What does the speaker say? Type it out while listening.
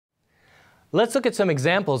Let's look at some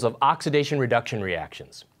examples of oxidation-reduction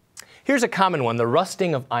reactions. Here's a common one, the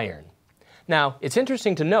rusting of iron. Now, it's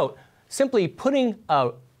interesting to note, simply putting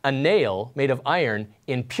a nail made of iron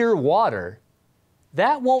in pure water,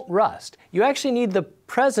 that won't rust. You actually need the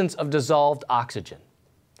presence of dissolved oxygen.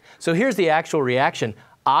 So here's the actual reaction.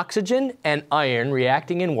 Oxygen and iron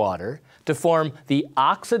reacting in water to form the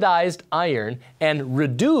oxidized iron and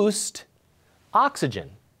reduced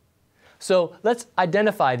oxygen. So let's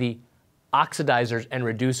identify the oxidizers and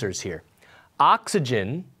reducers here.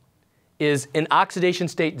 Oxygen is in oxidation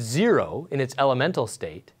state 0 in its elemental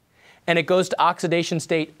state, and it goes to oxidation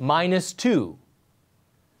state -2.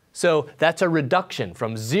 So that's a reduction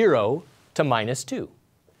from 0 to -2.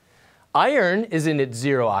 Iron is in its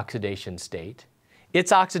 0 oxidation state.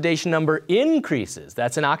 Its oxidation number increases.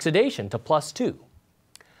 That's an oxidation to +2.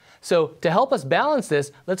 So to help us balance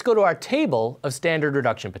this, let's go to our table of standard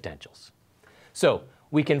reduction potentials. So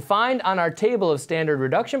we can find on our table of standard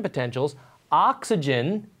reduction potentials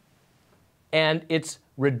oxygen and its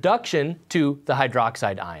reduction to the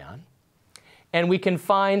hydroxide ion. And we can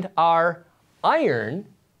find our iron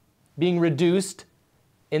being reduced,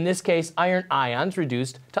 in this case, iron ions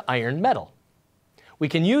reduced to iron metal. We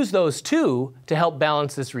can use those two to help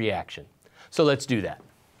balance this reaction. So let's do that.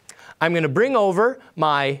 I'm going to bring over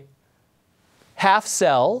my half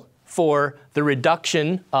cell for the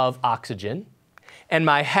reduction of oxygen and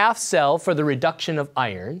my half cell for the reduction of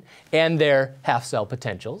iron and their half cell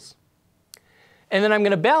potentials. And then I'm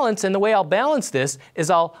going to balance, and the way I'll balance this is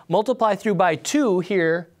I'll multiply through by 2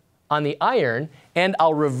 here on the iron, and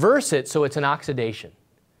I'll reverse it so it's an oxidation.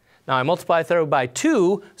 Now I multiply through by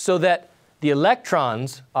 2 so that the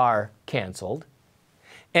electrons are canceled,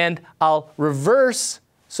 and I'll reverse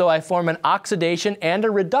so I form an oxidation and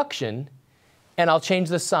a reduction, and I'll change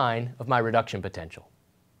the sign of my reduction potential.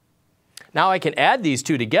 Now I can add these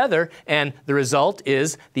two together, and the result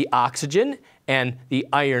is the oxygen and the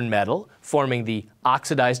iron metal forming the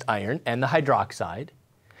oxidized iron and the hydroxide.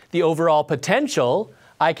 The overall potential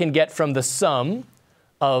I can get from the sum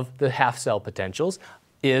of the half cell potentials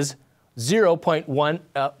is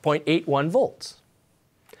 0.81 volts.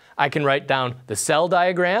 I can write down the cell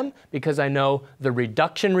diagram because I know the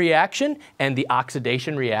reduction reaction and the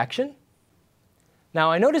oxidation reaction.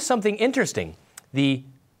 Now I notice something interesting. The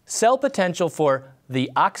cell potential for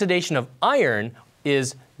the oxidation of iron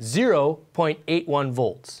is 0.81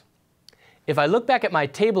 volts. If I look back at my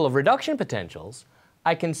table of reduction potentials,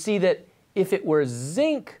 I can see that if it were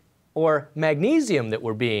zinc or magnesium that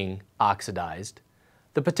were being oxidized,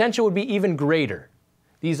 the potential would be even greater.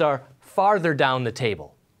 These are farther down the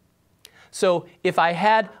table. So if I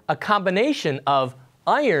had a combination of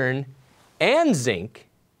iron and zinc,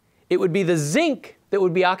 it would be the zinc that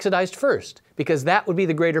would be oxidized first, because that would be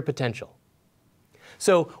the greater potential.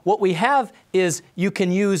 So what we have is you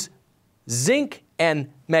can use zinc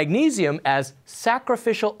and magnesium as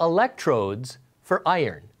sacrificial electrodes for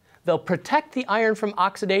iron. They'll protect the iron from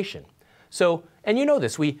oxidation. So, and you know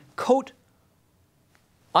this, we coat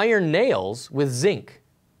iron nails with zinc.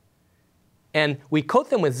 And we coat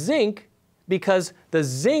them with zinc because the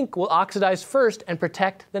zinc will oxidize first and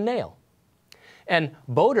protect the nail. And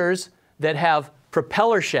boaters that have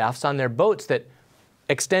propeller shafts on their boats that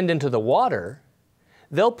extend into the water,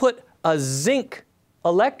 they'll put a zinc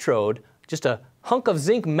electrode, just a hunk of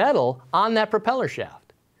zinc metal, on that propeller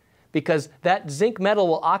shaft. Because that zinc metal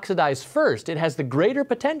will oxidize first. It has the greater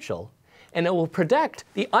potential, and it will protect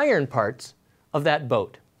the iron parts of that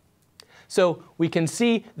boat. So we can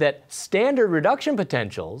see that standard reduction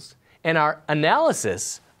potentials and our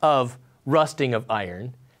analysis of rusting of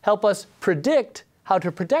iron help us predict how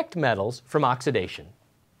to protect metals from oxidation.